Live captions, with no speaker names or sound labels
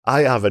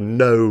I have a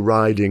no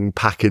riding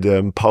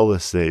pachyderm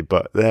policy,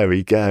 but there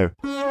we go.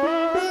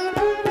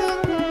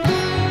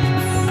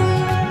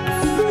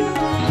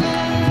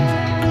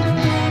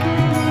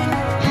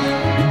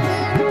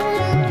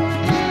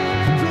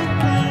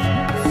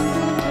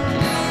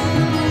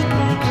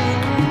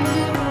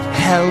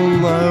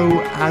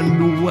 Hello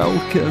and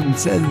welcome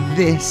to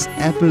this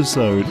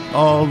episode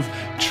of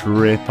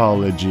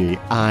Tripology.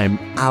 I'm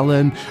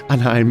Alan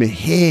and I'm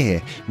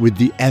here with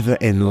the ever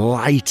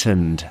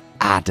enlightened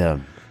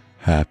Adam.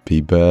 Happy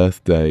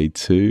birthday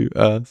to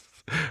us.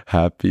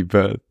 Happy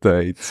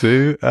birthday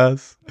to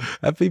us.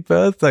 Happy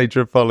birthday,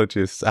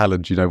 Tripologists.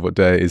 Alan, do you know what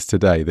day it is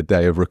today? The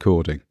day of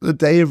recording. The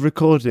day of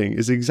recording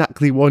is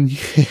exactly 1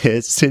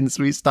 year since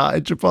we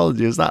started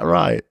Tripology. Is that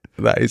right?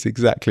 That is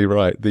exactly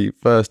right. The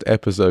first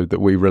episode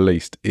that we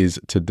released is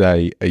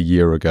today, a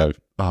year ago.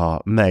 Oh,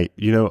 mate,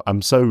 you know,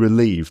 I'm so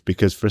relieved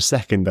because for a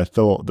second I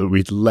thought that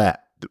we'd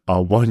let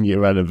our 1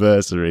 year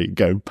anniversary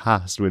go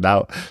past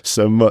without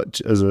so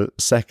much as a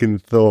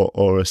second thought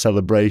or a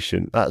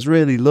celebration. That's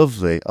really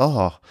lovely.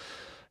 Oh,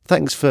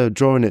 thanks for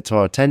drawing it to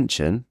our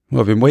attention. Well,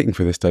 I've been waiting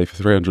for this day for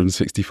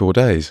 364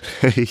 days.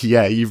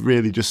 Yeah, you've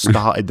really just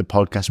started the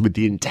podcast with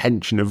the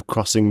intention of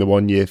crossing the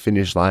 1 year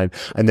finish line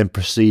and then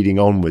proceeding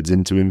onwards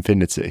into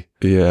infinity.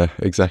 Yeah,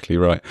 exactly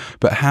right.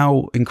 But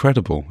how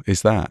incredible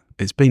is that?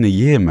 It's been a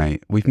year,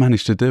 mate. We've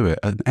managed to do it.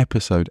 An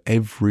episode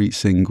every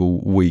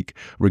single week,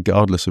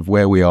 regardless of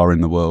where we are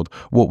in the world,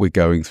 what we're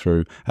going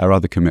through, our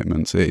other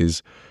commitments. It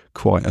is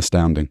quite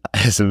astounding.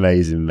 It's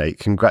amazing, mate.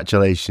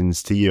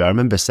 Congratulations to you. I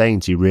remember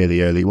saying to you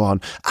really early on,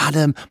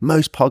 Adam,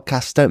 most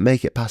podcasts don't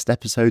make it past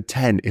episode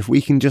 10. If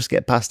we can just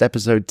get past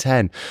episode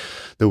 10,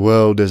 the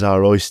world is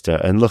our oyster.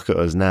 And look at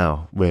us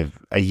now, we're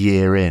a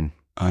year in.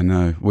 I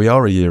know. We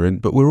are a year in,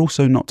 but we're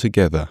also not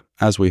together.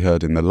 As we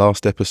heard in the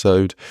last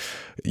episode,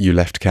 you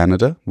left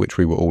Canada, which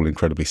we were all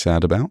incredibly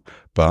sad about,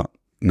 but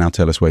now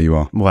tell us where you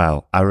are.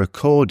 Well, I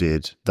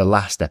recorded the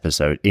last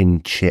episode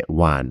in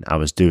Chitwan. I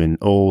was doing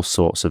all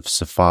sorts of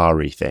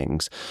safari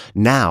things.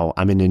 Now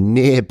I'm in a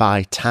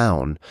nearby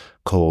town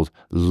called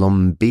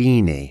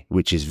Lumbini,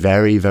 which is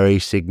very, very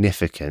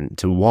significant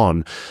to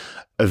one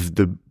of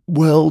the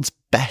world's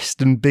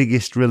best and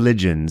biggest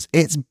religions.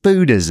 It's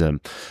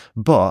Buddhism.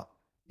 But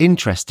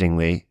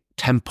interestingly,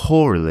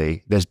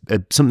 temporally, there's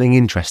something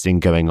interesting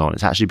going on.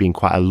 It's actually been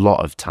quite a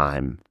lot of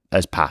time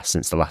has passed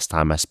since the last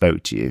time I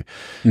spoke to you.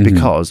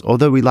 Because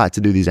although we like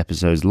to do these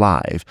episodes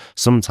live,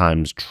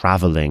 sometimes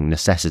traveling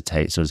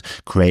necessitates us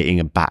creating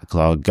a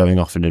backlog, going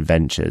off on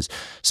adventures.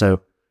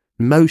 So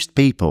most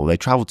people, they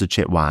travel to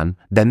Chitwan,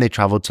 then they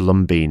travel to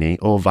Lumbini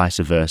or vice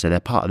versa. They're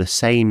part of the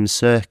same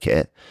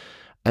circuit.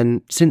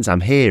 And since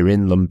I'm here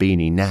in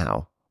Lumbini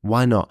now,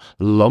 why not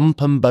lump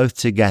them both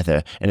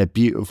together in a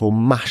beautiful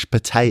mashed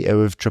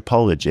potato of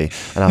Tripology?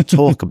 And I'll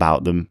talk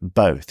about them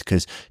both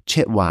because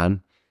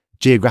Chitwan,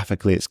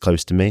 geographically, it's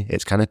close to me.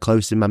 It's kind of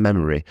close in my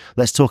memory.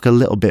 Let's talk a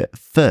little bit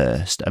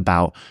first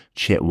about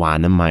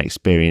Chitwan and my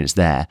experience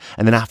there.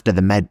 And then after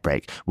the med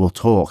break, let's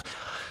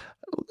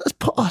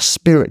put our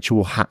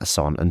spiritual hats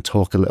on and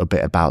talk a little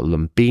bit about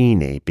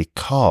Lumbini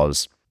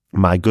because,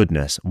 my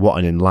goodness,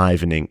 what an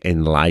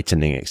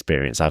enlightening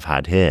experience I've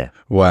had here.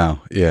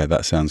 Wow. Yeah,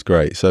 that sounds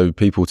great. So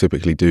people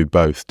typically do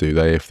both, do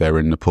they, if they're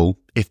in Nepal?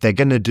 If they're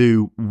going to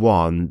do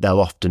one,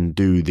 they'll often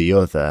do the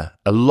other.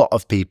 A lot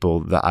of people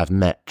that I've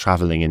met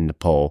travelling in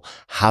Nepal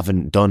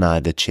haven't done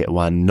either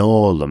Chitwan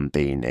nor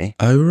Lumbini.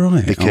 Oh,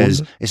 right.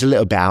 Because it's a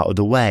little bit out of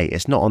the way.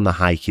 It's not on the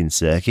hiking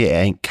circuit. It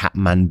ain't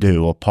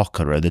Kathmandu or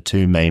Pokhara, the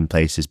two main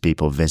places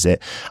people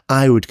visit.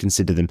 I would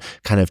consider them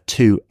kind of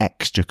two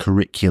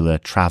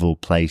extracurricular travel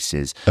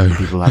places. Oh.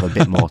 People have a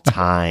bit more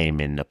time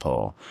in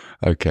Nepal.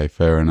 Okay,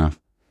 fair enough.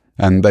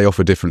 And they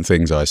offer different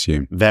things, I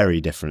assume.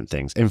 Very different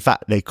things. In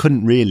fact, they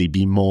couldn't really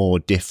be more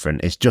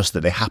different. It's just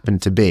that they happen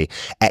to be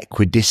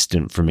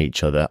equidistant from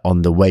each other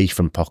on the way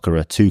from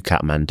Pokhara to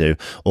Kathmandu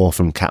or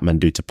from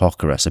Kathmandu to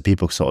Pokhara. So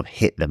people sort of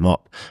hit them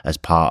up as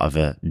part of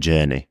a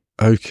journey.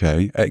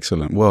 Okay,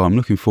 excellent. Well, I'm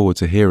looking forward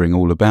to hearing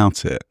all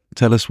about it.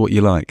 Tell us what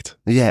you liked.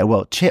 Yeah,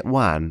 well,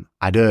 Chitwan,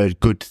 I'd heard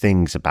good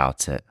things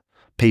about it.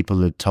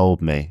 People had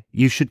told me,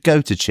 you should go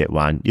to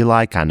Chitwan. You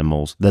like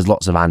animals. There's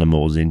lots of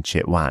animals in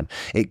Chitwan.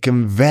 It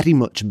can very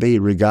much be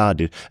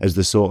regarded as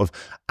the sort of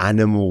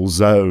animal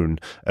zone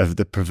of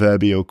the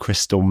proverbial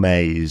crystal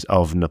maze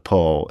of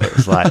Nepal.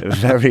 It's like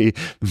very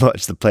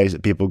much the place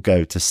that people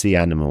go to see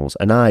animals.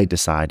 And I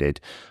decided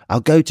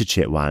I'll go to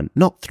Chitwan,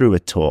 not through a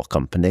tour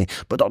company,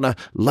 but on a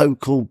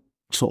local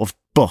sort of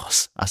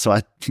bus. So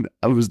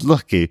I was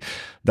lucky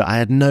that I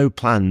had no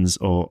plans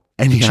or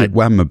any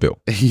Chitwanmobile.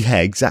 Yeah,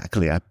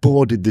 exactly. I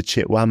boarded the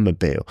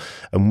Chitwanmobile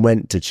and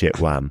went to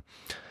Chitwan.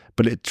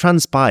 But it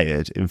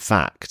transpired, in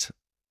fact,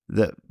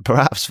 that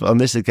perhaps on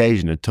this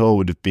occasion a tour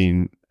would have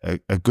been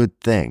a good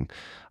thing.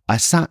 I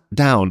sat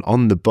down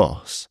on the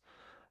bus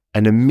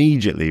and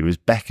immediately was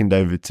beckoned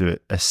over to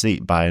a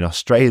seat by an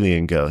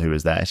Australian girl who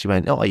was there. She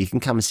went, "Oh, you can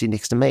come and sit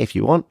next to me if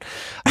you want."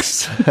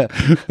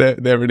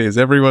 There it is.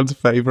 Everyone's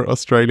favourite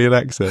Australian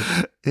accent.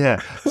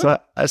 Yeah. So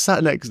I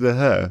sat next to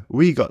her.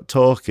 We got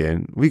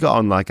talking. We got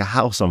on like a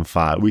house on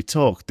fire. We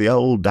talked the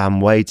old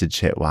damn way to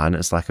Chitwan.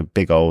 It's like a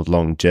big old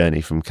long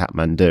journey from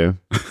Kathmandu.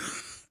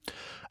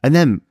 And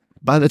then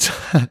by the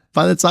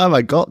time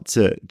I got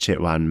to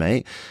Chitwan,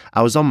 mate,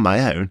 I was on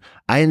my own.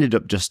 I ended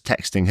up just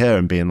texting her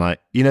and being like,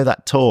 you know,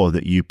 that tour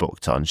that you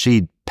booked on,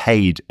 she'd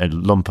paid a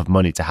lump of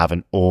money to have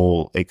an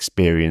all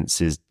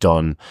experiences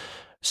done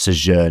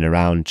sojourn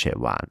around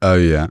Chitwan. Oh,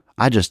 yeah.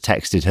 I just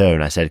texted her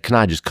and I said, can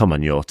I just come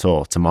on your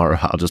tour tomorrow?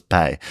 I'll just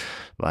pay.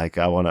 Like,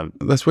 I want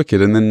to... That's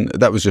wicked. And then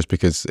that was just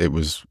because it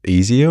was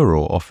easier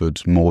or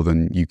offered more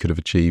than you could have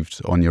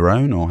achieved on your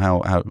own? Or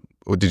how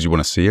or did you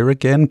want to see her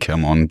again?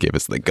 Come on, give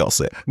us the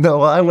gossip. No,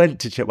 well, I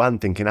went to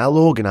Chitwan thinking I'll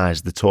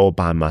organise the tour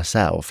by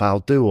myself. I'll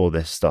do all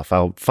this stuff.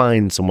 I'll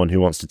find someone who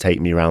wants to take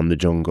me around the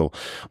jungle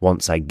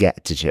once I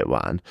get to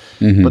Chitwan.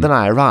 Mm-hmm. But then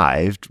I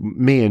arrived,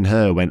 me and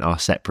her went our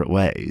separate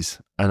ways.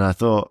 And I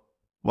thought,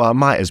 well, I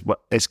might as well.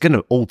 It's going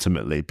to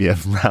ultimately be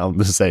around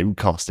the same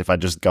cost if I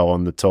just go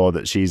on the tour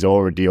that she's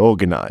already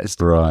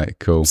organised. Right,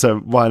 cool. So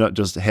why not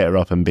just hit her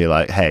up and be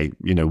like, hey,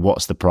 you know,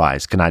 what's the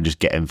price? Can I just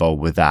get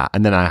involved with that?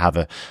 And then I have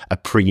a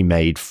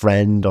pre-made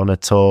friend on a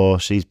tour.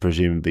 She's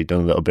presumably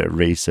done a little bit of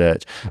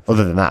research.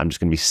 Other than that, I'm just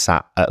going to be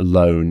sat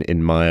alone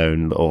in my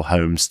own little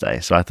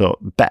homestay. So I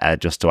thought better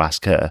just to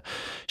ask her.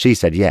 She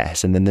said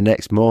yes. And then the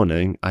next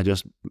morning, I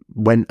just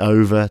went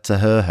over to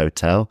her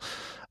hotel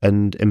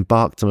and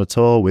embarked on a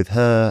tour with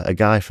her, a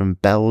guy from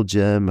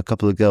Belgium, a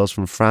couple of girls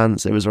from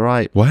France. It was a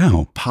right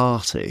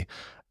party.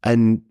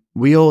 And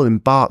we all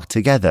embarked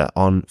together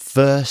on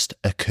first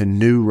a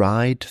canoe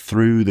ride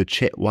through the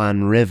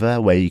Chitwan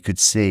River where you could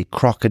see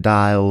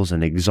crocodiles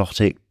and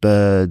exotic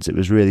birds. It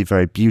was really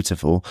very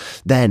beautiful.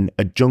 Then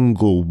a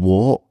jungle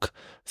walk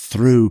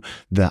through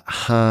the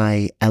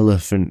high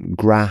elephant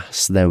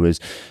grass. There was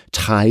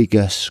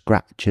tiger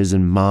scratches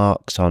and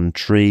marks on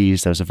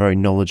trees. There was a very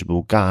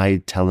knowledgeable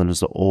guide telling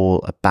us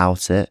all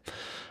about it.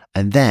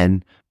 And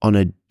then on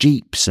a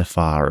jeep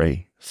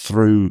safari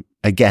through,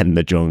 again,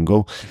 the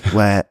jungle,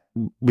 where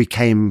we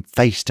came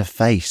face to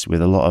face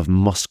with a lot of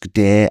musk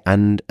deer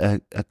and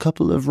a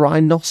couple of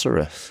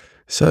rhinoceros.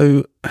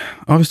 So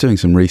I was doing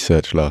some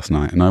research last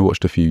night and I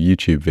watched a few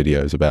YouTube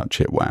videos about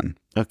Chitwan.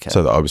 Okay.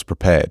 So that I was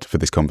prepared for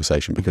this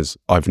conversation because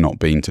I've not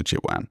been to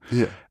Chitwan.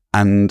 Yeah.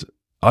 And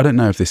I don't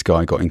know if this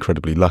guy got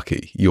incredibly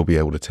lucky. You'll be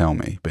able to tell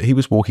me. But he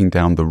was walking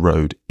down the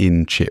road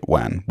in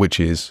Chitwan, which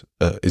is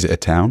it a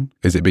town?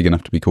 Is it big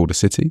enough to be called a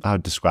city? I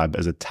would describe it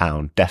as a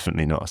town,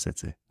 definitely not a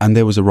city. And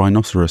there was a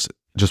rhinoceros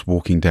just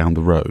walking down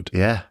the road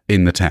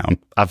in the town.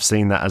 I've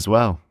seen that as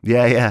well.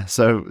 Yeah.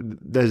 So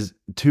there's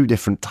two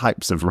different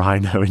types of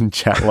rhino in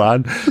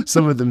Chitwan.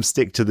 Some of them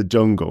stick to the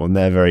jungle and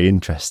they're very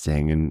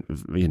interesting and,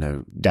 you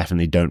know,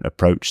 definitely don't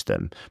approach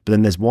them. But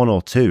then there's one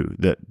or two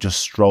that just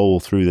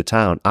stroll through the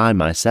town. I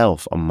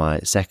myself, on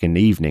my second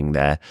evening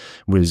there,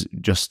 was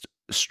just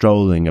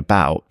strolling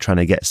about trying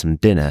to get some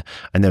dinner,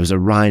 and there was a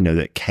rhino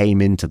that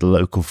came into the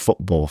local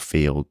football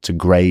field to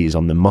graze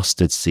on the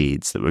mustard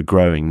seeds that were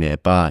growing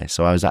nearby.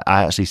 So I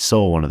actually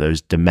saw one of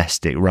those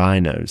domestic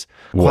rhinos.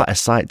 Quite a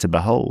sight to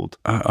behold.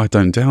 I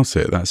don't doubt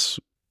it.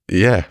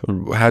 Yeah.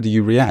 How do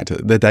you react?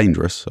 They're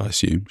dangerous, I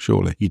assume,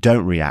 surely. You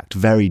don't react.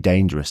 Very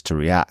dangerous to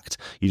react.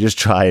 You just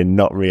try and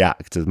not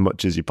react as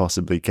much as you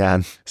possibly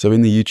can. So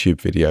in the YouTube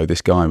video,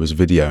 this guy was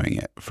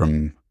videoing it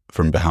from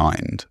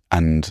behind,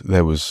 and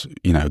there was,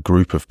 you know, a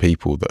group of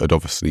people that had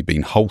obviously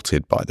been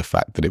halted by the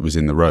fact that it was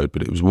in the road,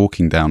 but it was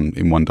walking down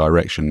in one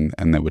direction,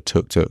 and there were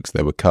tuk-tuks,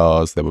 there were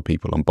cars, there were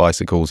people on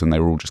bicycles, and they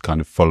were all just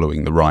kind of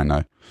following the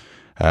rhino.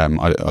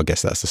 I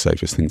guess that's the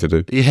safest thing to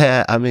do.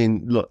 Yeah, I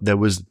mean, look, there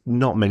was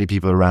not many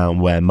people around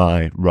where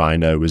my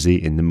rhino was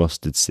eating the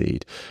mustard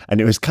seed,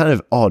 and it was kind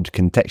of odd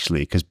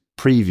contextually because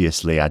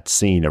previously I'd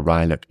seen a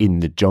rhino in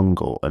the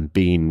jungle and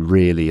been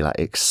really like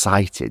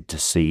excited to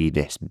see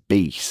this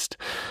beast,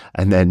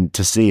 and then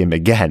to see him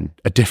again,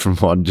 a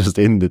different one just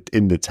in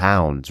the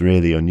town's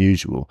really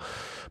unusual.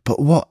 But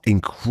what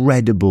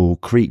incredible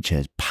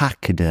creatures,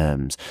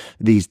 pachyderms,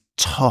 these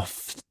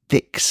tough,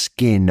 thick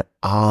skin,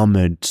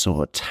 armored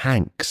sort of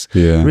tanks.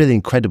 Yeah. Really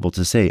incredible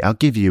to see. I'll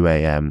give you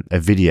a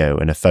video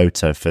and a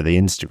photo for the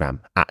Instagram,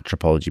 at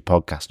Tropology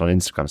Podcast on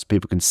Instagram, so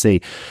people can see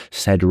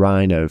said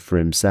rhino for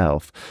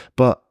himself.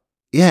 But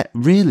yeah,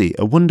 really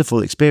a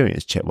wonderful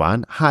experience,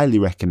 Chitwan. Highly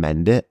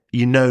recommend it.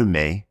 You know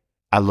me.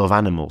 I love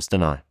animals,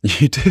 don't I?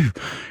 You do.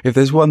 If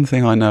there's one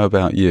thing I know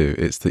about you,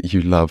 it's that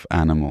you love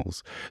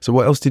animals. So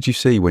what else did you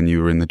see when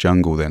you were in the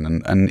jungle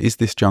then? And is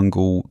this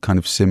jungle kind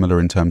of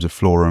similar in terms of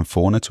flora and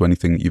fauna to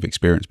anything that you've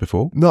experienced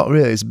before? Not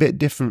really. It's a bit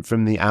different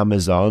from the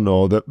Amazon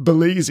or the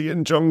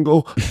Belizean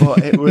jungle, but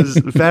it was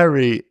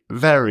very,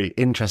 very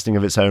interesting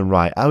of its own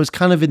right. I was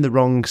kind of in the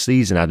wrong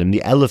season, Adam.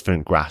 The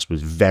elephant grass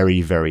was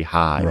very, very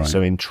high. Right.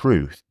 So in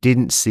truth,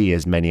 didn't see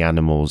as many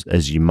animals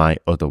as you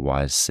might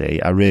otherwise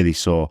see. I really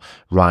saw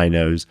rhinos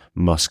rhinos,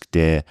 musk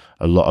deer,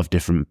 a lot of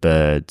different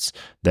birds.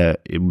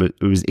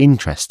 It was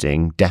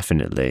interesting,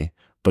 definitely,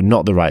 but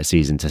not the right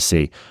season to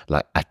see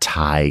like a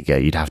tiger.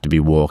 You'd have to be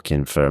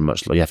walking for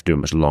you have to do a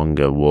much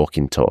longer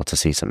walking tour to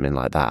see something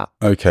like that.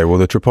 Okay, well,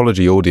 the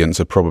Tropology audience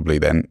are probably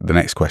then, the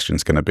next question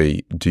is going to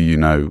be, do you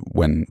know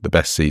when the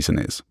best season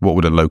is? What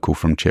would a local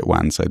from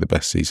Chitwan say the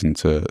best season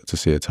to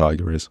see a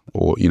tiger is?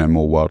 Or,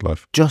 more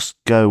wildlife? Just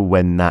go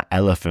when that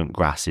elephant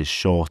grass is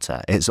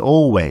shorter. It's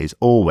always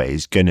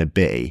going to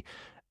be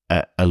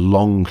a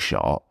long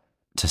shot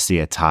to see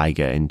a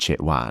tiger in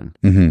Chitwan.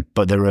 Mm-hmm.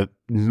 But there are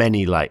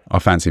many I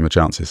fancy my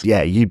chances.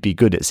 Yeah, you'd be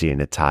good at seeing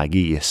a tiger,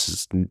 you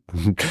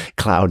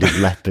clouded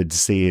leopard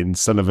seeing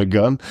son of a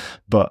gun.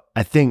 But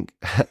I think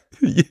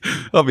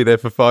I'll be there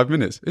for 5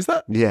 minutes. Is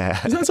that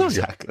tiger?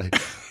 Exactly.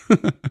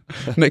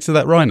 Next to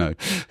that rhino.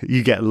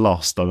 You get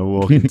lost on a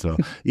walking tour.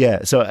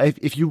 Yeah, so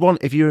if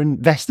you're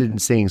invested in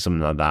seeing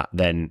something like that,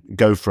 then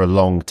go for a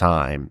long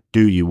time,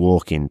 do your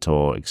walking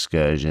tour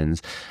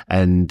excursions,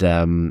 and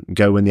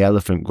go when the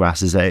elephant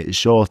grass is at its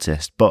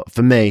shortest. But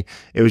for me,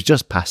 it was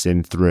just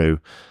passing through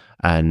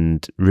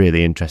and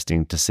really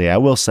interesting to see. I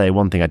will say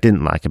one thing I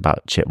didn't like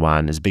about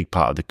Chitwan is a big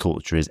part of the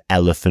culture is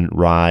elephant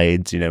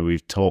rides.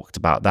 We've talked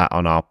about that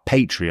on our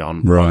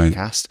Patreon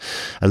podcast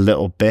a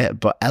little bit,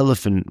 but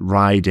elephant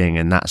riding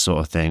and that sort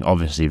of thing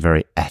obviously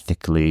very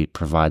ethically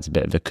provides a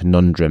bit of a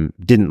conundrum.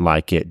 Didn't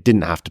like it,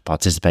 didn't have to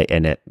participate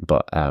in it,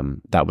 but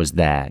that was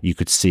there. You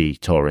could see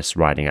tourists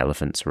riding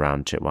elephants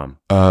around Chitwan.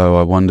 Oh,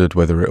 I wondered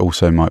whether it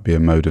also might be a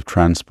mode of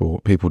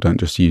transport. People don't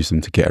just use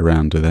them to get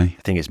around, do they? I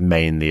think it's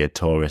mainly a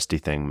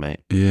touristy thing, mate.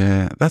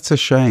 Yeah, that's a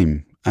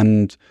shame.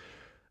 And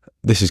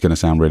this is going to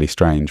sound really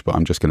strange, but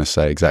I'm just going to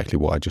say exactly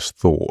what I just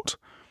thought,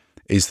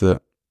 is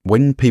that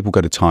when people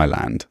go to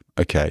Thailand,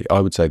 okay, I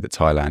would say that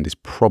Thailand is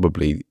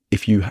probably,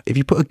 if you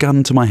put a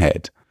gun to my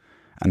head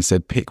and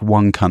said pick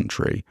one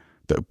country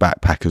that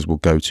backpackers will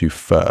go to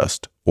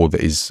first, or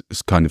that is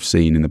kind of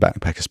seen in the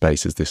backpacker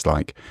space as this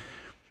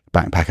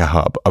backpacker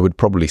hub, I would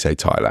probably say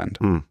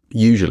Thailand.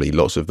 Usually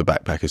lots of the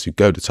backpackers who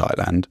go to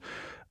Thailand,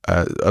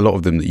 a lot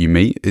of them that you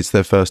meet, it's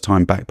their first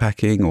time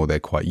backpacking, or they're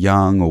quite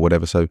young or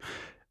whatever. So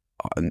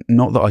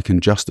not that I can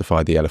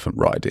justify the elephant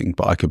riding,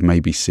 but I could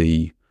maybe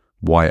see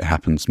why it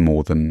happens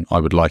more than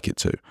I would like it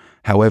to.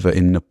 However,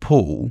 in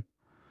Nepal,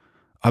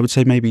 I would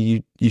say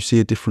maybe you see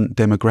a different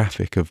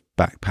demographic of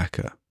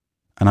backpacker.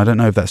 And I don't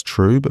know if that's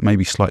true, but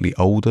maybe slightly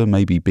older,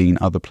 maybe been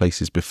other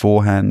places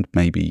beforehand,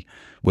 maybe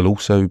will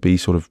also be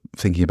sort of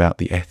thinking about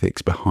the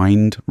ethics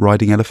behind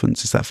riding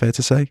elephants. Is that fair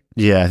to say?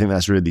 Yeah, I think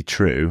that's really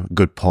true.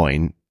 Good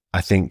point. I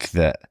think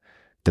that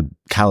the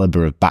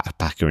caliber of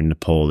backpacker in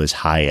Nepal is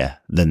higher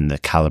than the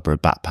caliber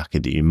of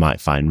backpacker that you might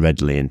find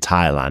readily in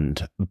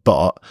Thailand.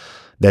 But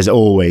there's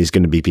always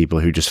going to be people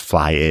who just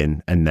fly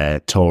in and they're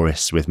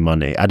tourists with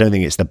money. I don't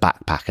think it's the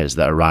backpackers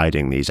that are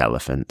riding these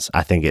elephants.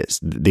 I think it's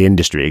the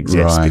industry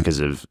exists because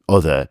of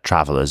other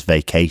travelers,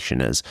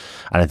 vacationers.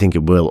 And I think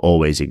it will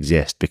always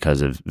exist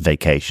because of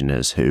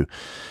vacationers who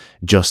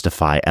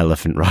justify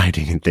elephant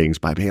riding and things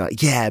by being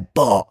like, yeah,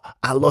 but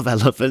I love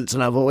elephants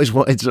and I've always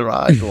wanted to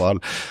ride one.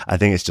 I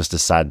think it's just a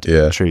sad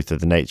truth of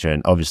the nature.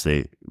 And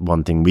obviously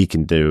one thing we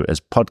can do as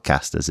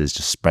podcasters is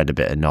just spread a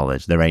bit of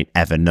knowledge. There ain't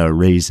ever no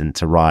reason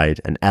to ride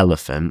an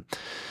elephant.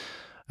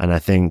 And I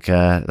think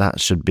that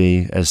should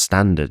be as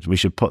standard. We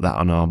should put that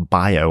on our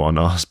bio on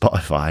our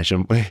Spotify,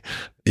 shouldn't we?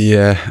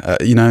 Yeah.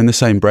 In the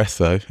same breath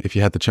though, if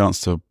you had the chance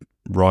to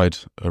ride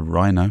a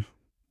rhino,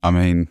 I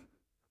mean,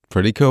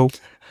 pretty cool.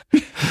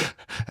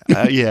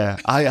 Yeah,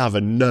 I have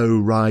a no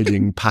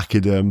riding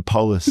pachyderm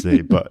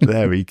policy, but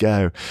there we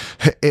go.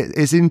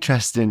 It's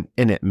interesting,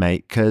 innit,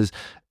 mate, because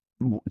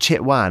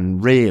Chitwan,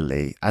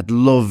 really, I'd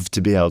love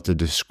to be able to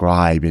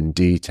describe in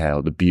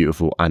detail the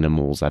beautiful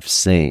animals I've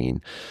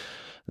seen.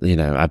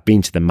 I've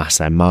been to the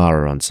Masai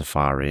Mara on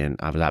safari and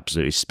I was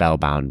absolutely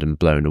spellbound and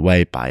blown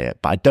away by it.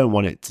 But I don't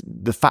want it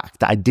the fact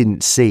that I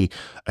didn't see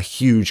a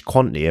huge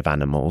quantity of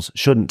animals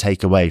shouldn't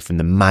take away from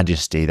the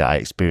majesty that I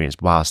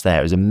experienced whilst there.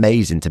 It was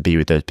amazing to be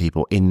with those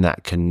people in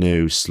that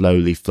canoe,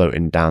 slowly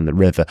floating down the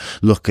river,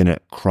 looking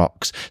at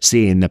crocs,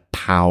 seeing the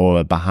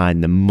power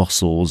behind the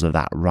muscles of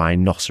that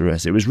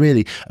rhinoceros. It was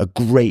really a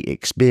great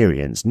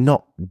experience,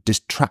 not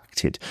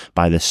distracted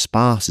by the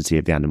sparsity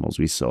of the animals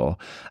we saw.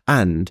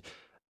 And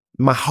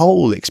my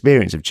whole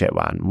experience of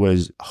Chitwan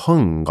was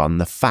hung on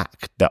the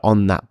fact that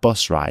on that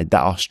bus ride,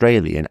 that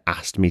Australian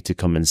asked me to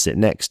come and sit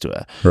next to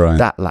her. Right.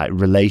 That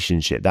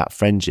relationship, that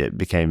friendship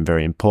became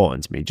very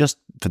important to me. Just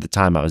for the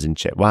time I was in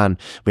Chitwan,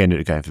 we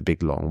ended up going for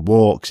big long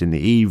walks in the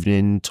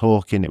evening,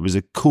 talking. It was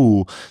a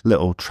cool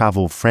little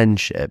travel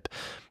friendship.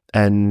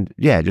 And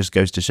yeah, it just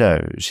goes to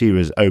show she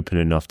was open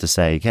enough to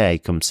say, hey,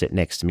 come sit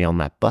next to me on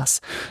that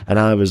bus. And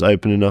I was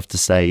open enough to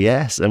say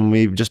yes. And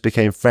we just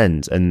became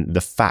friends. And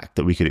the fact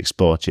that we could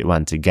explore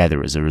Chitwan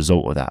together as a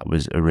result of that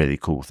was a really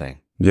cool thing.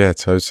 Yeah,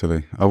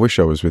 totally. I wish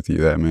I was with you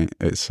there, mate.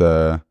 It's,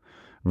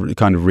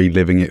 kind of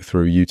reliving it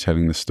through you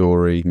telling the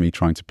story, me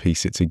trying to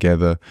piece it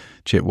together.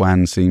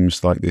 Chitwan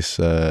seems like this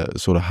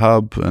sort of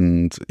hub,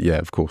 and yeah,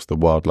 of course, the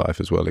wildlife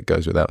as well. It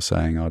goes without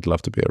saying. I'd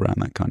love to be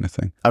around that kind of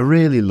thing. I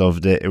really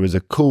loved it. It was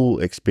a cool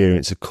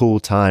experience, a cool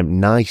time.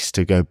 Nice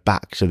to go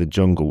back to the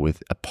jungle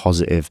with a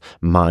positive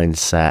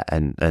mindset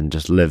and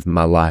just live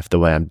my life the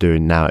way I'm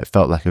doing now. It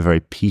felt like a very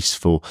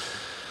peaceful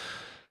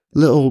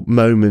little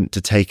moment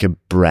to take a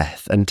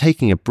breath, and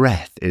taking a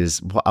breath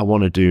is what I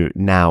want to do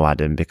now,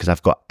 Adam, because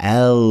I've got a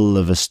hell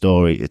of a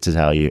story to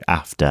tell you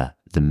after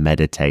the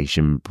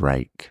meditation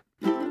break.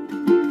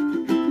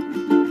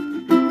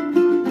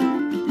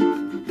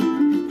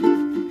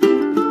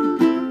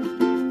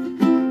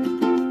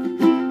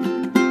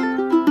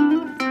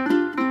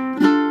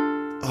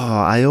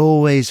 I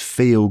always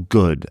feel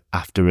good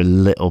after a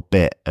little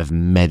bit of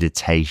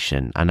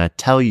meditation. And I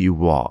tell you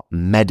what,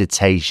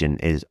 meditation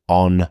is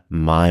on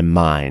my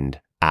mind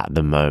at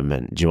the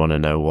moment. Do you want to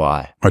know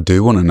why? I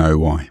do want to know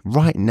why.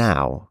 Right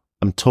now,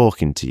 I'm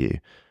talking to you.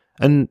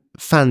 And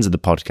fans of the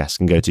podcast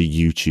can go to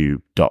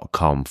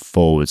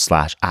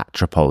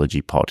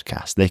youtube.com/@Tropology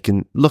podcast. They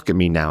can look at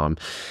me now. I'm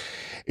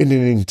in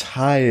an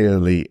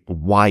entirely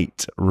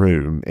white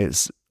room.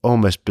 It's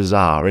almost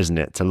bizarre, isn't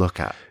it, to look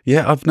at?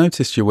 Yeah, I've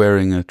noticed you're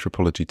wearing a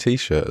Tropology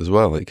t-shirt as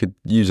well. It could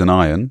use an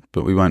iron,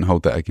 but we won't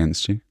hold that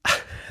against you.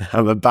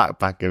 I'm a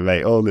backpacker,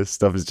 mate. All this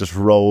stuff is just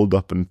rolled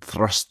up and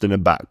thrust in a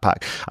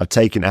backpack. I've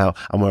taken out,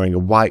 I'm wearing a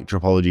white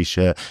Tropology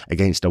shirt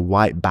against a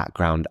white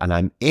background, and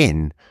I'm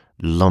in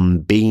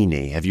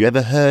Lumbini. Have you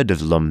ever heard of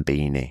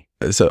Lumbini?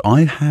 So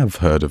I have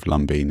heard of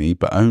Lumbini,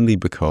 but only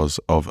because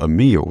of a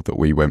meal that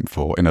we went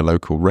for in a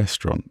local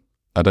restaurant.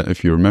 I don't know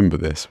if you remember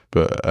this,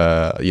 but,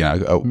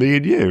 Me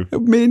and you?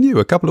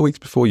 A couple of weeks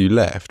before you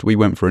left, we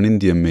went for an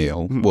Indian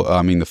meal. Well,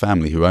 I mean, the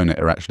family who own it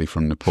are actually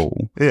from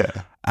Nepal.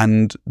 Yeah.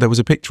 And there was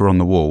a picture on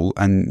the wall,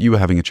 and you were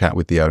having a chat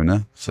with the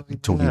owner,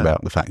 talking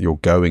about the fact you're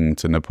going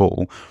to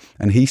Nepal.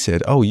 And he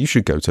said, oh, you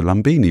should go to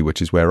Lumbini,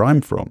 which is where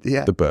I'm from.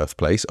 Yeah. The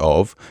birthplace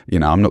of,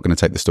 I'm not going to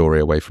take the story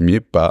away from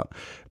you, but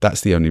that's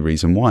the only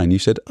reason why. And you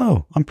said,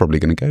 oh, I'm probably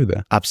going to go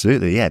there.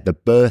 Absolutely, yeah. The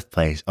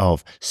birthplace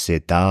of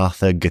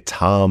Siddhartha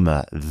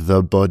Gautama,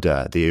 the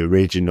Buddha, the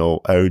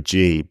original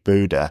OG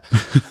Buddha.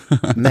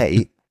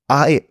 Mate,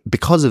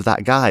 because of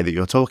that guy that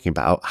you're talking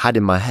about, had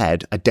in my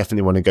head, I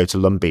definitely want to go to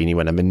Lumbini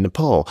when I'm in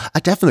Nepal. I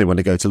definitely want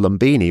to go to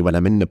Lumbini when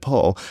I'm in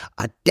Nepal.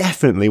 I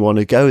definitely want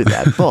to go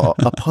there. But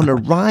upon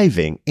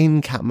arriving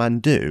in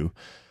Kathmandu,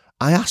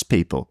 I asked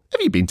people, have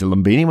you been to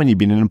Lumbini when you've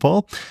been in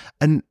Nepal?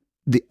 And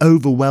the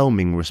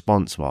overwhelming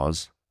response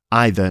was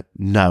either,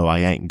 no, I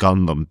ain't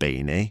gone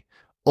Lumbini,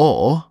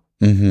 or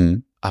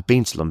I've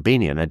been to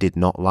Lumbini and I did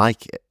not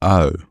like it.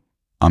 Oh.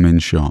 I'm in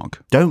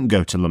shock. Don't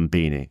go to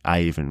Lumbini,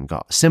 I even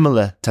got.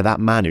 Similar to that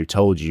man who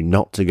told you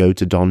not to go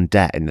to Don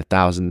Det in the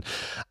Thousand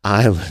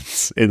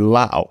Islands in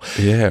Laos.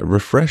 Yeah,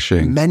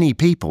 refreshing. Many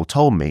people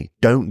told me,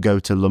 don't go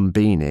to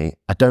Lumbini.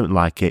 I don't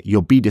like it.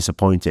 You'll be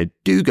disappointed.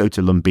 Do go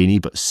to Lumbini,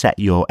 but set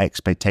your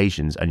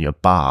expectations and your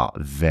bar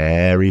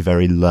very,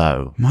 very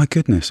low. My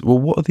goodness. Well,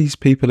 what are these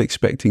people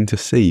expecting to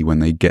see when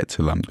they get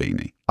to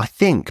Lumbini? I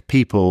think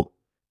people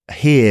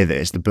hear that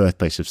it's the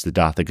birthplace of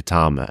Siddhartha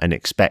Gautama and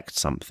expect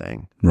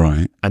something.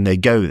 Right. And they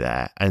go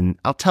there, and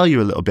I'll tell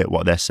you a little bit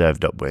what they're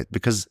served up with,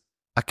 because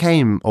I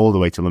came all the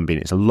way to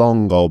Lumbini. It's a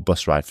long old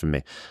bus ride for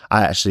me.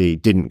 I actually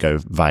didn't go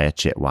via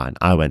Chitwan.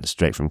 I went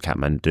straight from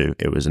Kathmandu.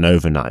 It was an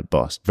overnight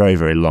bus, very,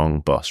 very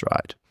long bus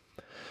ride.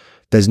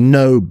 There's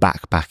no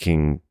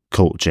backpacking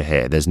culture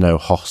here. There's no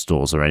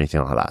hostels or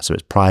anything like that. So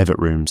it's private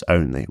rooms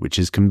only, which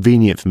is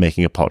convenient for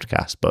making a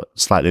podcast, but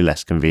slightly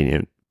less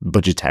convenient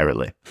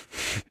budgetarily.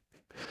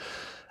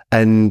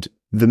 And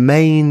the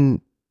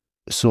main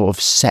sort of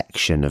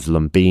section of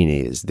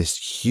Lumbini is this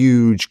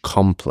huge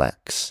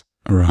complex,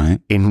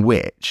 right, in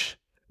which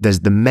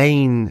there's the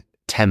main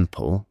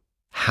temple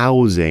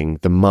housing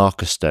the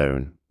marker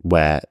stone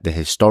where the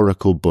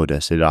historical Buddha,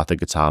 Siddhartha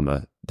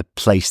Gautama, the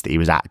place that he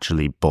was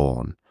actually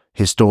born.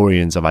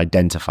 Historians have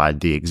identified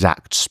the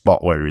exact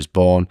spot where he was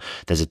born.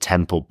 There's a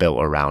temple built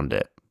around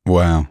it.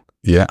 Wow.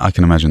 Yeah, I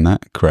can imagine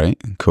that.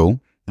 Great. Cool.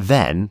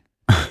 Then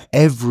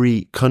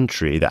every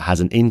country that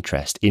has an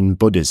interest in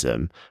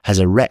Buddhism has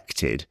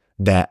erected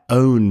their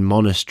own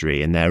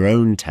monastery and their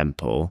own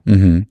temple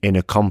in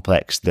a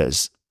complex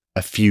that's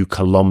a few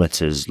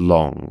kilometers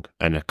long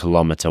and a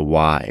kilometer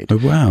wide. Oh,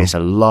 wow. It's a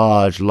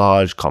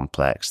large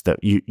complex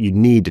that you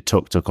need a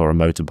tuk-tuk or a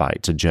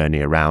motorbike to journey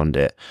around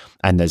it.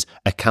 And there's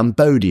a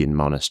Cambodian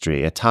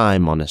monastery, a Thai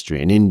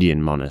monastery, an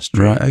Indian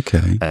monastery, right,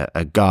 okay,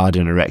 a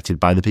garden erected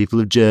by the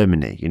people of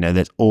Germany.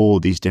 There's all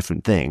these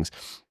different things.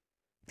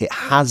 It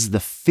has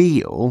the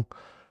feel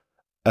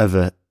of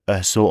a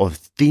sort of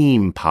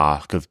theme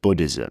park of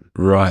Buddhism.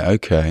 Right,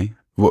 okay.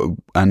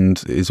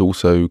 And is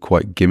also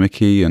quite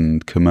gimmicky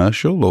and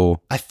commercial,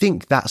 or? I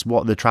think that's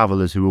what the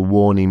travellers who were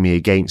warning me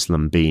against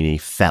Lumbini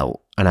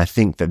felt. And I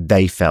think that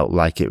they felt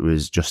like it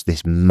was just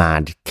this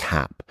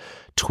madcap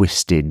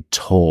twisted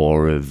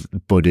tour of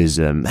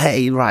Buddhism.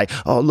 Hey, right,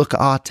 oh, look at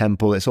our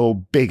temple, it's all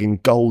big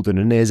and golden,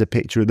 and here's a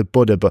picture of the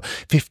Buddha, but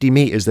 50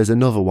 meters there's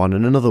another one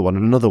and another one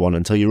and another one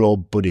until you're all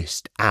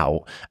Buddhist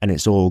out and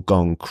it's all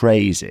gone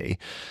crazy.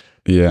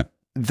 Yeah.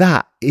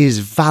 That is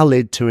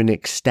valid to an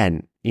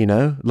extent. You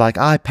know, like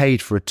I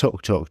paid for a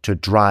tuk-tuk to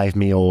drive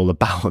me all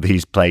about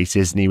these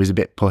places, and he was a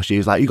bit pushy. He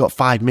was like, you got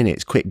 5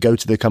 minutes, quick, go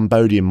to the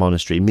Cambodian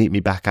monastery, meet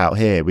me back out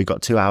here. We've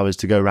got 2 hours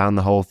to go around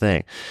the whole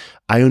thing.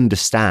 I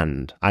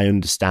understand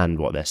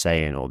what they're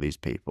saying, all these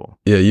people.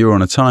 Yeah, you were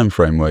on a time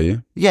frame, were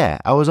you? Yeah,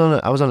 I was on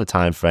a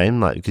time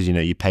frame, like, because, you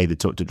know, you pay the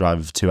tuk-tuk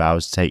driver for 2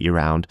 hours to take you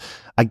around.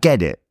 I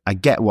get it. I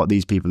get what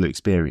these people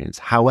experience.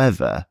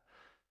 However,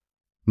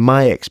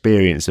 my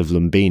experience of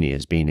Lumbini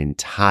has been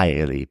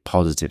entirely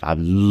positive. I've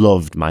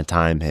loved my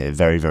time here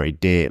very, very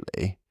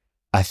dearly.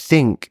 I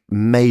think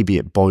maybe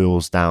it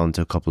boils down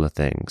to a couple of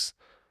things.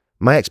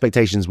 My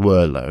expectations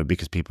were low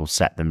because people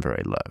set them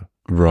very low.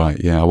 Right,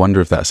 yeah. I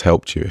wonder if that's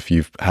helped you, if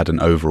you've had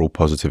an overall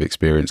positive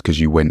experience because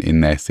you went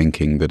in there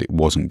thinking that it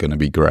wasn't going to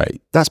be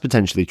great. That's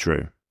potentially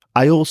true.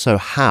 I also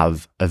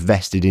have a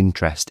vested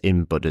interest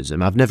in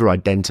Buddhism. I've never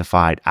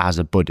identified as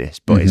a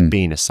Buddhist, but it's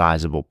been a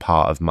sizable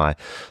part of my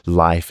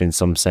life in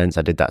some sense.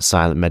 I did that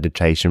silent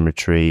meditation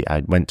retreat.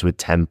 I went to a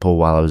temple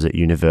while I was at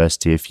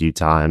university a few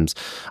times.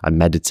 I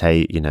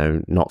meditate, you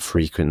know, not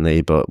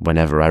frequently, but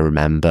whenever I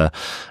remember.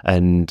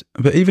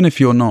 But even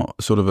if you're not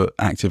sort of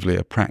actively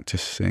a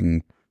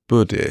practicing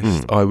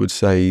Buddhist, I would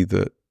say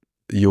that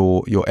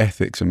your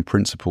ethics and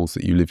principles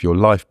that you live your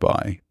life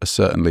by are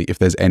certainly, if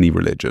there's any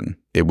religion,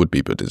 it would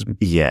be Buddhism.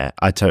 Yeah,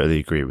 I totally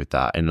agree with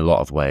that in a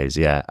lot of ways,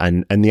 yeah.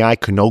 And the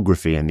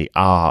iconography and the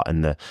art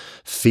and the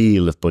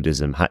feel of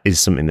Buddhism is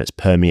something that's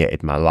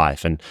permeated my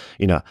life. And,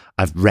 you know,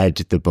 I've read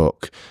the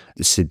book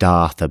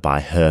Siddhartha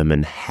by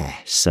Hermann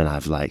Hesse, and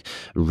I've like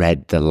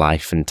read the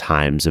life and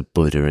times of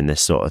Buddha and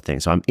this sort of thing.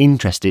 So I'm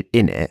interested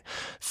in it.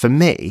 For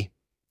me,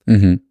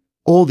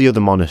 all the other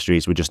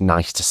monasteries were just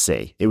nice to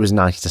see. It was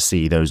nice to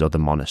see those other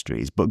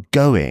monasteries. But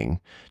going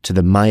to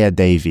the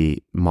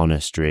Mayadevi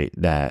monastery,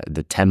 there,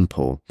 the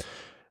temple,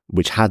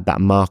 which had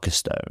that marker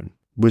stone,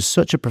 was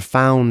such a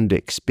profound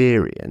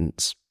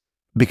experience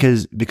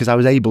because I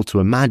was able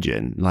to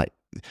imagine, like,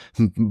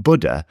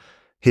 Buddha,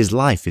 his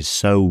life is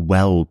so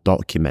well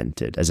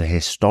documented as a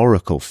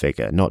historical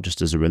figure, not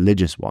just as a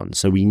religious one.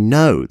 So we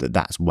know that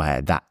that's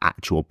where that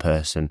actual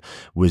person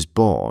was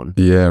born.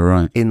 Yeah,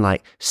 right. In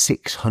like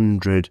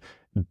 600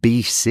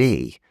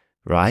 BC,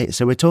 right?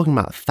 So we're talking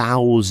about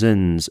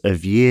thousands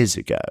of years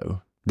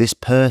ago. This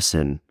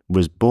person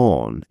was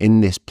born in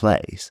this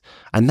place,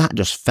 and that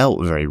just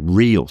felt very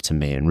real to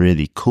me and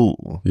really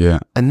cool. Yeah.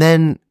 And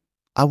then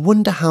I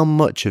wonder how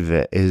much of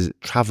it is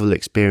travel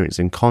experience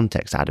and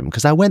context, Adam,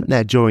 because I went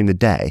there during the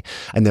day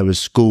and there was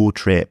school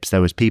trips, there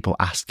was people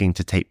asking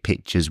to take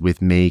pictures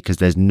with me because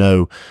there's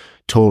no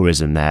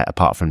tourism there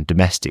apart from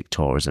domestic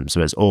tourism.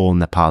 So it's all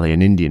Nepali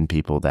and Indian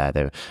people there.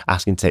 They were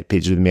asking to take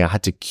pictures with me. I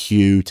had to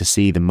queue to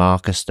see the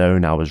marker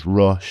stone. I was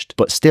rushed,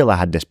 but still I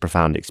had this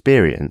profound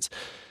experience.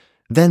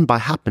 Then by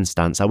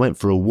happenstance, I went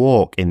for a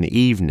walk in the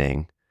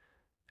evening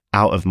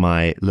out of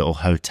my little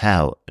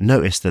hotel,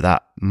 noticed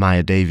that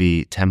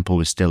Mayadevi temple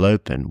was still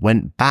open,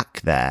 went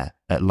back there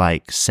at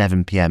like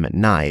 7 p.m. at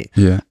night,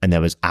 and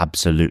there was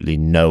absolutely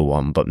no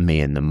one but me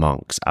and the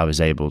monks. I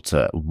was able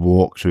to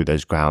walk through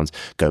those grounds,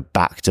 go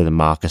back to the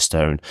marker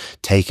stone,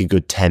 take a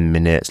good 10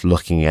 minutes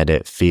looking at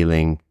it,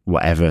 feeling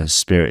whatever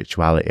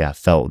spirituality I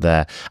felt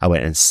there. I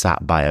went and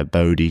sat by a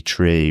Bodhi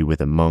tree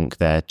with a monk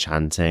there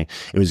chanting.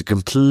 It was a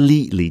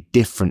completely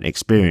different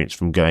experience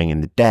from going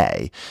in the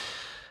day.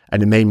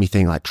 And it made me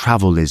think, like,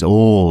 travel is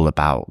all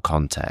about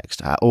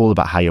context, all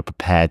about how you're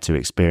prepared to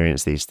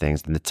experience these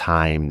things and the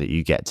time that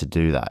you get to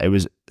do that. It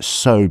was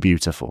so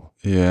beautiful.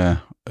 Yeah,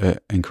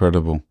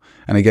 incredible.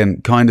 And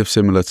again, kind of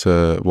similar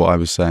to what I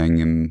was saying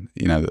in,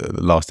 you know,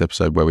 the last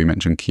episode where we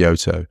mentioned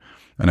Kyoto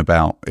and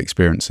about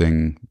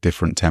experiencing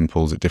different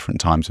temples at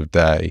different times of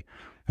day,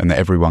 and that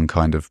everyone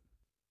kind of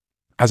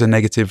has a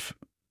negative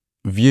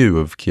view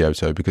of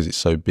Kyoto because it's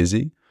so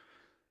busy.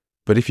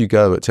 But if you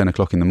go at 10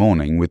 o'clock in the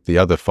morning with the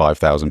other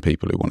 5,000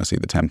 people who want to see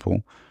the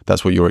temple,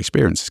 that's what your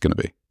experience is going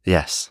to be.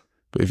 Yes.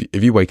 But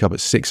if you wake up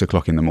at 6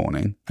 o'clock in the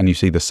morning and you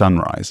see the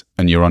sunrise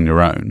and you're on your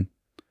own,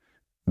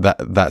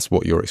 that's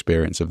what your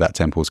experience of that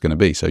temple is going to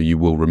be. So you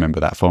will remember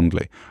that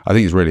fondly. I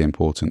think it's really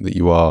important that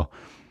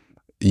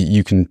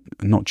you can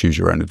not choose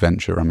your own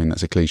adventure. I mean,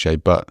 that's a cliche,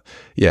 but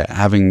yeah,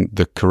 having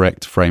the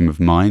correct frame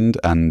of mind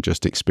and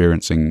just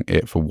experiencing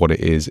it for what it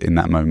is in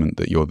that moment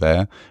that you're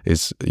there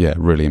is, yeah,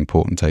 really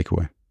important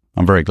takeaway.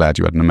 I'm very glad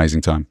you had an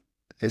amazing time.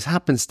 It's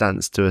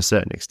happenstance to a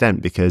certain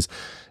extent because,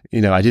 you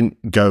know, I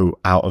didn't go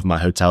out of my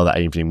hotel that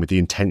evening with the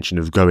intention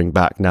of going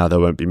back now there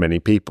won't be many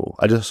people.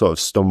 I just sort of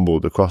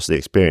stumbled across the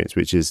experience,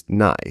 which is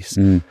nice.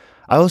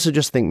 I also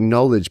just think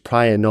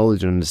prior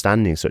knowledge and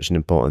understanding is such an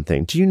important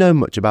thing. Do you know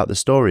much about the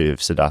story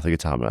of Siddhartha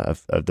Gautama,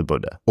 of the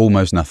Buddha?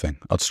 Almost nothing.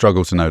 I'd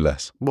struggle to know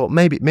less. Well,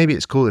 maybe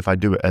it's cool if I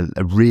do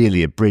a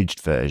really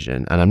abridged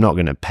version, and I'm not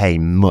going to pay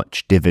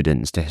much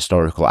dividends to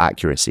historical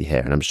accuracy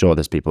here, and I'm sure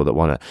there's people that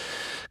want to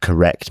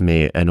correct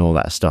me and all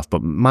that stuff,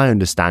 but my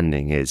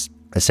understanding is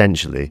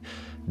essentially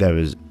there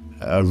was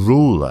a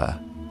ruler,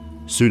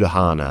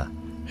 Sudahana,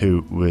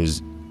 who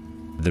was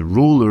the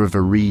ruler of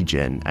a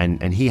region,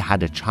 and he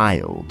had a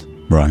child.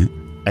 Right.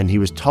 And he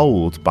was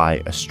told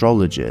by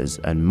astrologers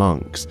and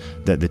monks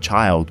that the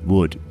child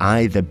would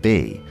either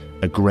be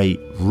a great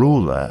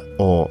ruler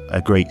or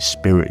a great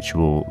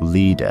spiritual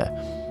leader.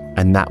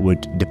 And that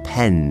would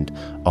depend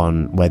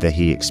on whether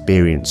he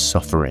experienced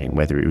suffering,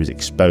 whether he was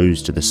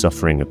exposed to the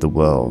suffering of the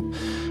world.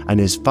 And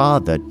his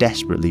father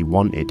desperately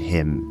wanted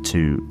him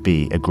to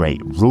be a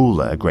great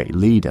ruler, a great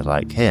leader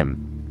like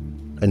him.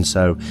 And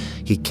so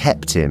he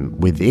kept him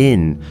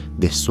within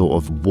this sort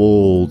of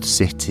walled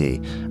city,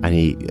 and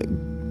he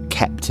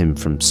kept him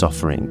from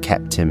suffering,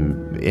 kept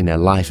him in a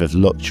life of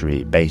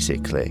luxury,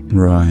 basically.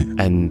 Right.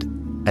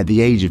 And at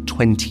the age of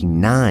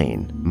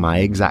 29, my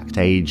exact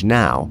age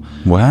now,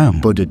 wow,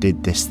 Buddha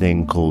did this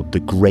thing called the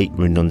Great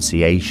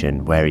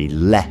Renunciation, where he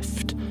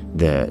left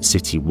the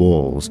city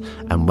walls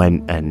and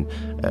went and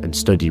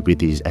studied with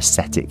these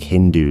ascetic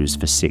Hindus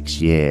for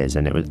 6 years.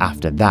 And it was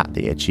after that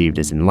he achieved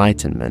his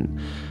enlightenment.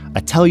 I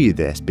tell you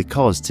this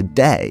because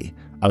today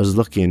I was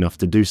lucky enough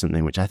to do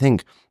something which I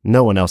think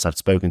no one else I've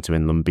spoken to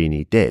in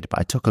Lumbini did, but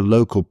I took a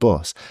local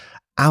bus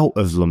out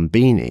of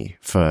Lumbini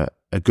for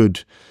a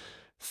good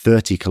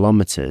 30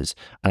 kilometers,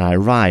 and I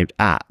arrived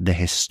at the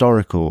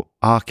historical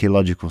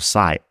archaeological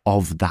site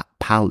of that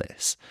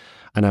palace.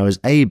 And I was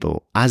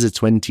able, as a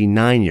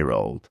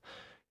 29-year-old,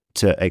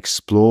 to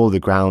explore the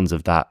grounds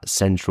of that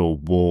central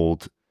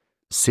walled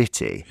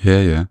city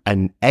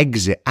and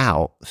exit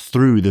out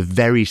through the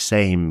very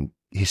same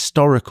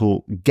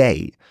historical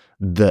gate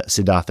that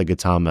Siddhartha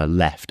Gautama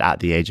left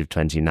at the age of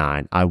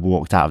 29. I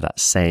walked out of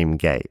that same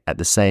gate at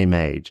the same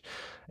age.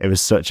 It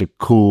was such a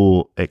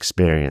cool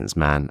experience,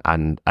 man.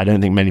 And I don't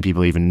think many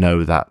people even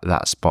know that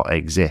that spot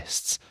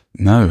exists.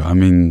 No, I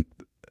mean,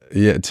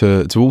 yeah,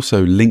 to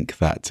also link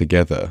that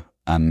together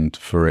and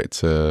for it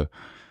to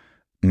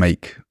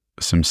make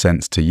some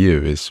sense to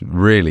you is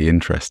really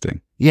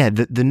interesting. Yeah,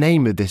 the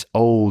name of this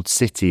old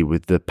city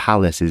with the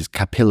palace is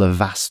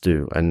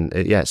Kapilavastu, and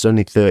it's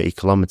only 30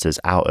 kilometers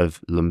out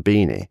of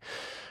Lumbini.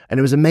 And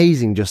it was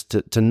amazing just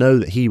to know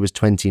that he was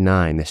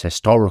 29, this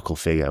historical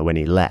figure when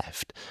he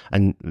left,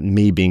 and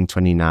me being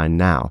 29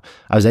 now.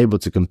 I was able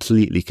to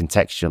completely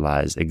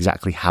contextualize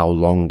exactly how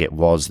long it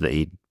was that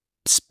he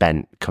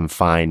spent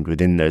confined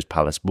within those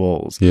palace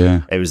walls.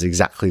 Yeah. It was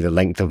exactly the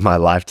length of my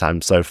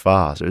lifetime so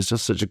far. So it was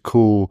just such a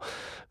cool,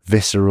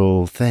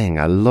 visceral thing.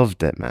 I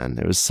loved it, man.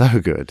 It was so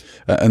good.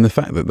 And the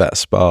fact that that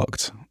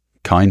sparked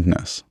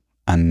kindness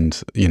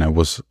and, you know,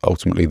 was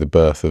ultimately the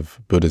birth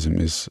of Buddhism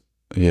is,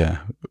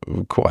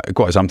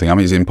 quite something. I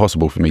mean, it's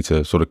impossible for me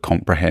to sort of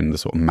comprehend the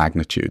sort of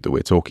magnitude that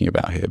we're talking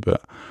about here,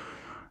 but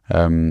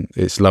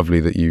it's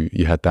lovely that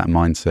you had that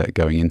mindset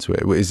going into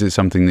it. Is it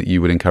something that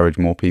you would encourage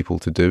more people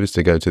to do, is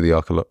to go to the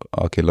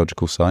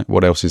archaeological site?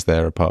 What else is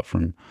there apart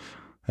from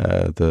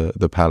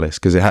the palace?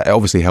 Because it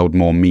obviously held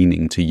more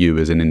meaning to you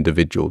as an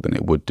individual than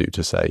it would do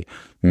to, say,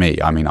 me.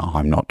 I mean,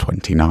 I'm not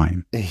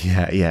 29.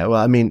 Yeah.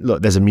 Well, I mean,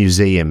 look, there's a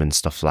museum and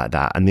stuff like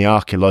that, and the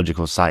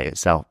archaeological site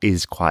itself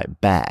is quite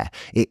bare.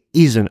 It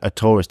isn't a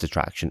tourist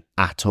attraction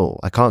at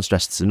all. I can't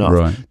stress this enough.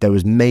 Right. There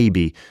was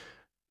maybe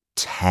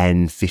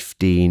 10,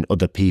 15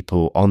 other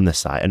people on the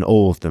site, and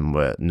all of them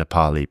were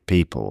Nepali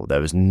people.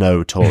 There was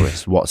no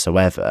tourists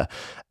whatsoever.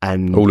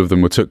 And all of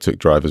them were tuk-tuk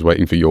drivers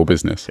waiting for your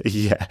business.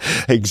 Yeah,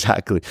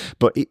 exactly.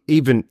 But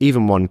even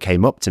one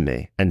came up to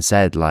me and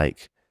said,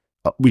 like,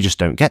 we just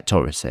don't get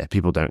tourists here.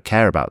 People don't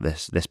care about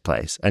this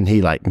place. And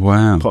he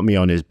put me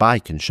on his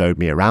bike and showed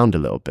me around a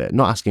little bit,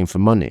 not asking for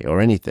money or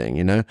anything,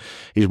 you know.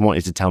 He just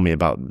wanted to tell me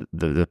about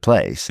the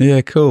place.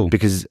 Yeah, cool.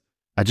 Because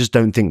I just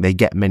don't think they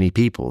get many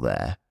people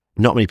there.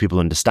 Not many people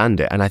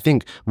understand it. And I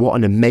think what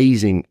an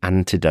amazing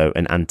antidote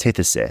and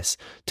antithesis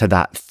to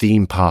that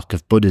theme park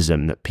of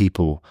Buddhism that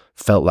people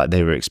felt like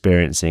they were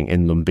experiencing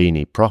in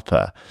Lumbini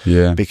proper.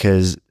 Yeah.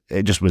 Because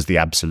it just was the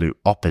absolute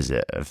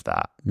opposite of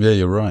that. Yeah,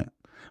 you're right.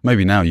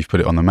 Maybe now you've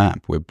put it on the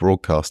map. We're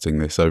broadcasting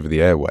this over the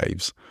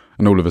airwaves,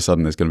 and all of a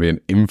sudden there's going to be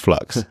an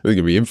influx. There's going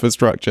to be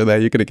infrastructure there.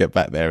 You're going to get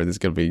back there and there's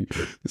going to be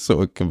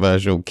sort of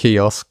commercial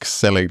kiosks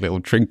selling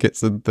little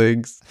trinkets and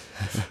things.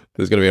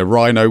 There's going to be a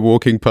rhino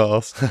walking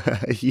past.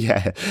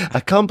 Yeah.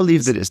 I can't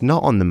believe that it's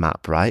not on the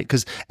map, right?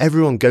 Because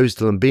everyone goes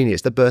to Lumbini.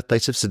 It's the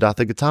birthplace of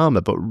Siddhartha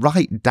Gautama. But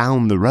right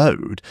down the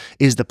road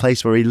is the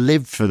place where he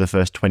lived for the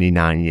first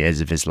 29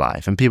 years of his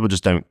life. And people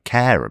just don't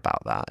care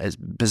about that. It's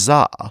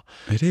bizarre.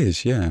 It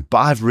is, yeah. But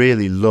I've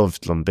really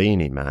loved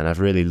Lumbini, man.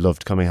 I've really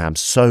loved coming here. I'm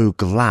so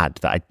glad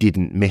that I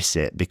didn't miss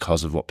it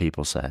because of what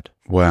people said.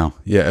 Wow.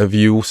 Yeah. Have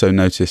you also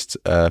noticed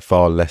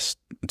far less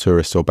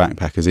tourists or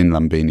backpackers in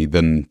Lumbini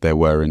than there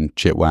were in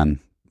Chitwan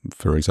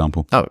for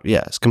example? Oh,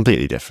 yeah, it's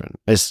completely different.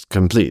 It's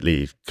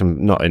completely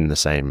not in the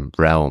same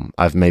realm.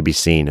 I've maybe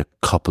seen a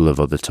couple of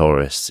other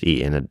tourists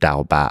eating a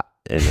dal bat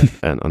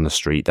on the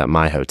street that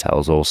my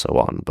hotel's also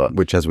on, but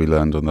Which, as we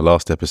learned on the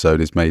last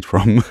episode, is made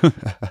from...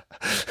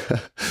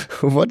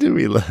 What did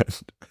we learn?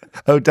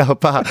 Oh, dal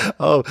bat.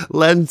 Oh,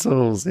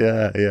 lentils.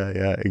 Yeah,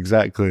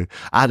 exactly.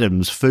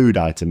 Adam's food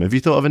item. Have you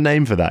thought of a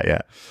name for that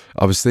yet?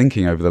 I was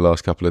thinking over the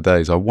last couple of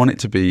days, I want it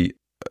to be...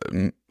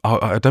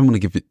 I don't want to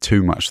give it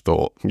too much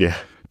thought. Yeah.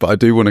 But I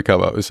do want to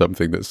come up with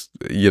something that's,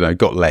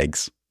 got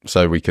legs.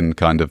 So we can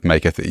kind of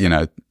make it's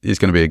going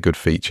to be a good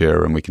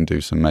feature, and we can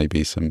do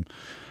some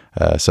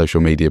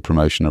social media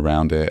promotion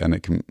around it.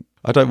 And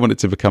I don't want it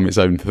to become its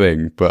own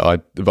thing,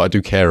 but I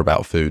do care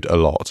about food a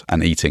lot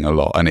and eating a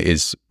lot. And it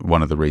is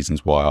one of the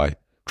reasons why I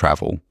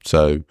travel.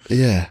 So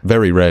yeah,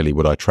 very rarely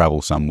would I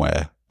travel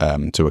somewhere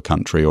to a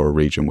country or a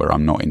region where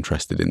I'm not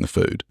interested in the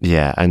food.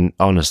 Yeah, and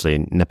honestly,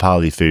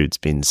 Nepali food's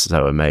been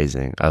so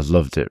amazing. I've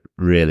loved it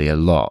really a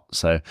lot.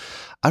 So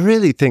I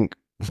really think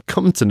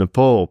come to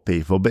Nepal,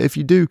 people. But if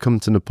you do come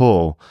to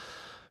Nepal,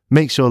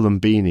 make sure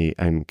Lumbini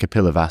and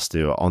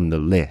Kapilavastu are on the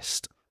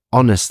list.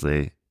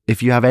 Honestly,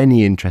 if you have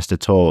any interest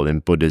at all in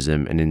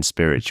Buddhism and in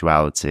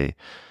spirituality,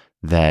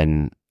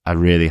 then I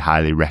really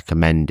highly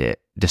recommend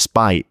it,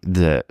 despite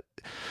the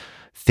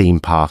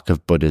theme park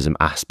of Buddhism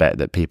aspect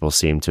that people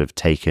seem to have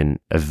taken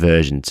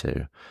aversion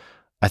to.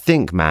 I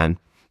think, man,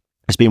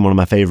 it's been one of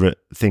my favourite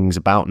things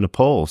about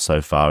Nepal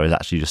so far, is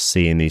actually just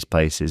seeing these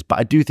places. But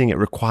I do think it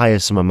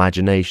requires some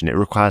imagination. It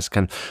requires to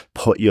kind of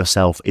put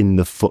yourself in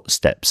the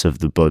footsteps of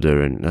the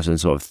Buddha and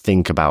sort of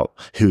think about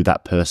who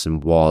that person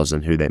was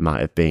and who they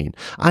might have been.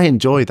 I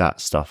enjoy that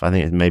stuff. I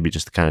think it's maybe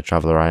just the kind of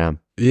traveller I am.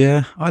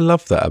 Yeah, I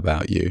love that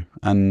about you,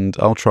 and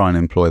I'll try and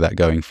employ that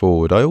going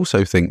forward. I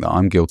also think that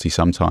I'm guilty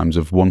sometimes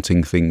of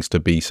wanting things to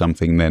be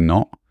something they're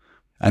not.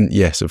 And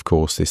yes, of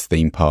course, this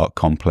theme park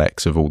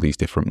complex of all these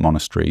different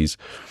monasteries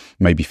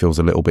maybe feels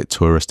a little bit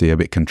touristy, a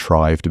bit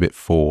contrived, a bit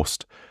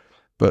forced.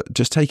 But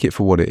just take it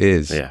for what it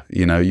is. Yeah.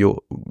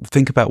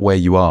 Think about where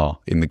you are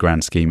in the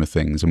grand scheme of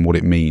things and what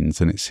it means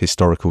and its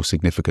historical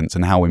significance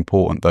and how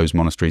important those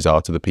monasteries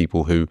are to the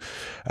people who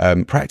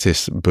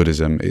practice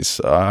Buddhism.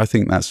 I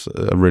think that's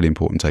a really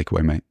important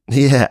takeaway, mate.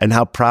 Yeah, and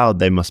how proud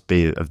they must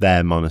be of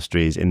their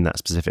monasteries in that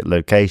specific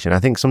location. I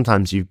think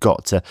sometimes you've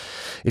got to,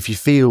 if you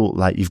feel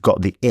like you've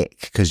got the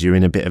ick because you're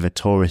in a bit of a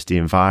touristy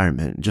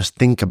environment, just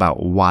think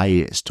about why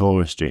it's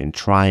touristy and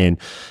try and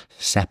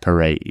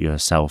separate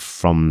yourself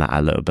from that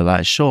a little bit.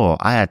 Like, sure,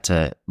 I had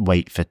to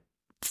wait for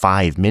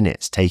 5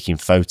 minutes taking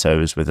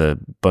photos with a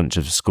bunch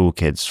of school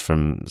kids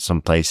from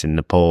some place in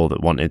Nepal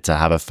that wanted to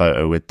have a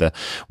photo with the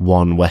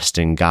one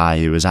Western guy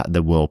who was at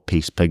the World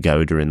Peace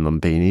Pagoda in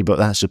Lumbini, but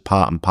that's just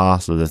part and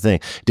parcel of the thing.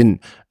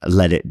 Didn't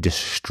let it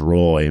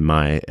destroy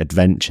my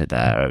adventure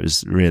there. It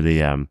was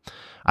really I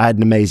had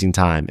an amazing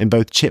time in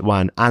both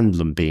Chitwan and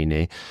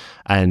Lumbini,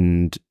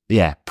 and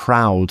yeah,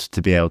 proud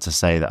to be able to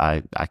say that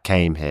I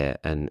came here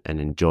and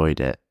enjoyed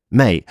it.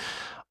 Mate,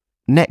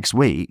 next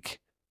week,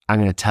 I'm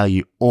going to tell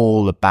you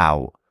all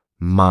about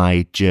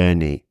my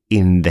journey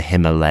in the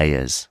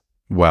Himalayas.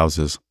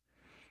 Wowzers.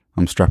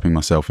 I'm strapping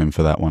myself in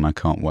for that one. I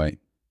can't wait.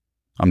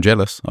 I'm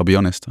jealous. I'll be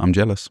honest. I'm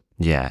jealous.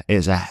 Yeah,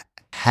 it's a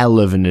hell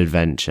of an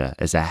adventure.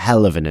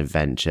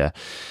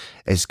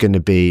 It's going to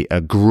be a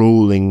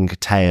grueling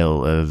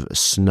tale of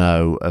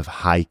snow, of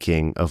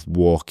hiking, of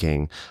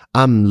walking.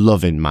 I'm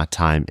loving my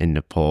time in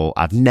Nepal.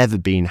 I've never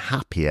been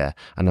happier,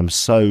 and I'm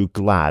so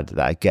glad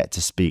that I get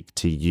to speak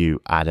to you,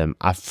 Adam.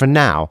 For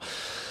now,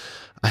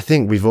 I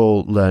think we've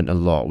all learnt a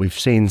lot. We've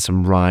seen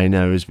some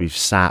rhinos,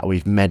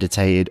 we've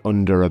meditated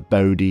under a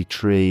Bodhi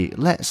tree.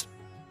 Let's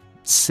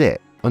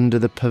sit under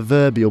the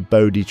proverbial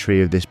Bodhi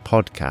tree of this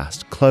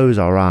podcast, close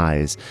our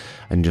eyes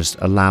and just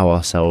allow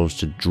ourselves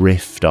to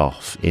drift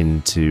off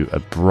into a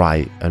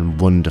bright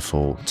and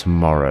wonderful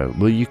tomorrow.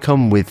 Will you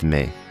come with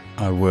me?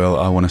 I will.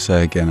 I want to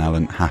say again,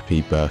 Alan,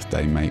 happy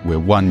birthday, mate. We're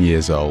 1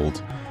 year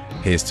old.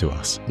 Here's to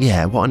us.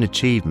 Yeah, what an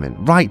achievement.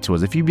 Write to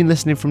us if you've been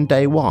listening from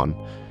day one.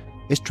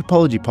 It's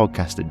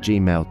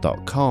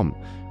tripologypodcast@gmail.com.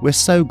 We're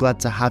so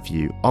glad to have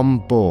you on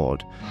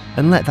board.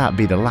 And let that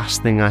be the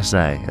last thing I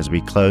say as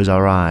we close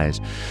our eyes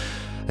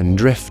and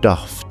drift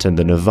off to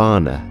the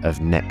nirvana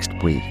of next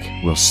week.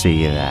 We'll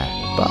see you there.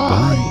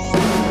 Bye.